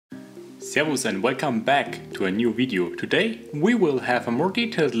Servus and welcome back to a new video. Today we will have a more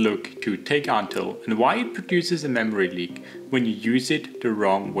detailed look to takeUntil and why it produces a memory leak when you use it the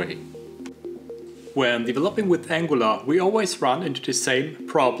wrong way. When developing with Angular, we always run into the same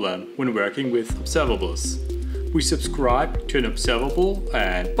problem when working with observables. We subscribe to an observable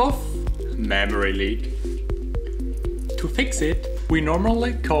and poof, memory leak. To fix it, we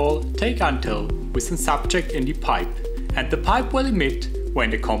normally call takeUntil with a subject in the pipe, and the pipe will emit when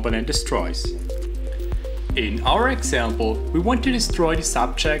the component destroys. In our example, we want to destroy the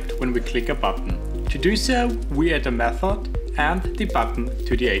subject when we click a button. To do so, we add a method and the button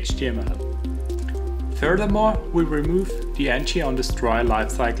to the HTML. Furthermore, we remove the ngOnDestroy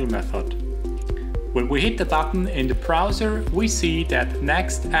lifecycle method. When we hit the button in the browser, we see that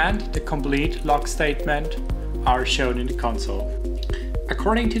next and the complete log statement are shown in the console.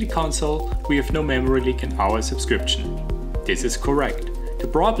 According to the console, we have no memory leak in our subscription. This is correct. The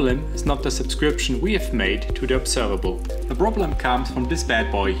problem is not the subscription we have made to the observable. The problem comes from this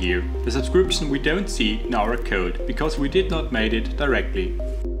bad boy here, the subscription we don't see in our code, because we did not made it directly.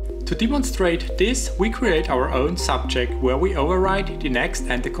 To demonstrate this, we create our own subject where we override the next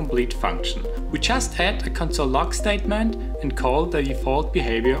and the complete function. We just add a console log statement and call the default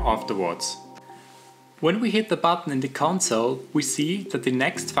behavior afterwards. When we hit the button in the console, we see that the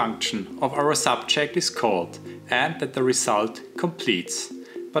next function of our subject is called and that the result completes.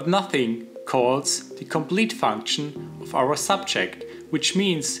 But nothing calls the complete function of our subject, which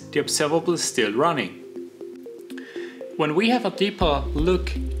means the observable is still running. When we have a deeper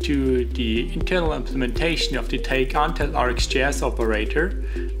look to the internal implementation of the takeUntil RxJS operator,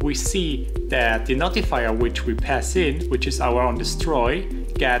 we see that the notifier which we pass in, which is our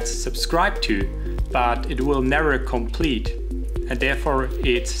onDestroy, gets subscribed to, but it will never complete, and therefore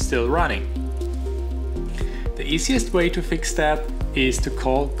it's still running. The easiest way to fix that is to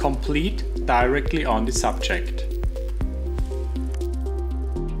call complete directly on the subject.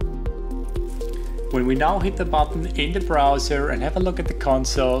 When we now hit the button in the browser and have a look at the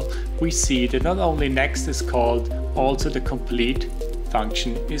console, we see that not only next is called, also the complete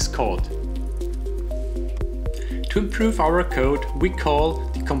function is called. To improve our code, we call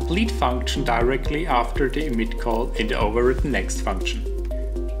the complete function directly after the emit call in the overwritten next function.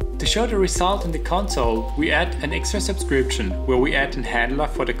 To show the result in the console, we add an extra subscription where we add a handler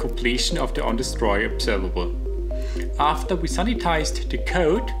for the completion of the onDestroy observable. After we sanitized the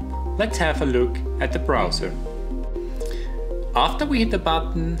code, let's have a look at the browser. After we hit the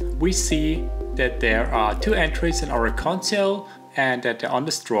button, we see that there are two entries in our console and that the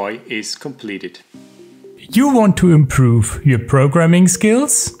onDestroy is completed. You want to improve your programming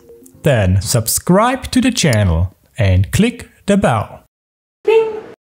skills? Then subscribe to the channel and click the bell.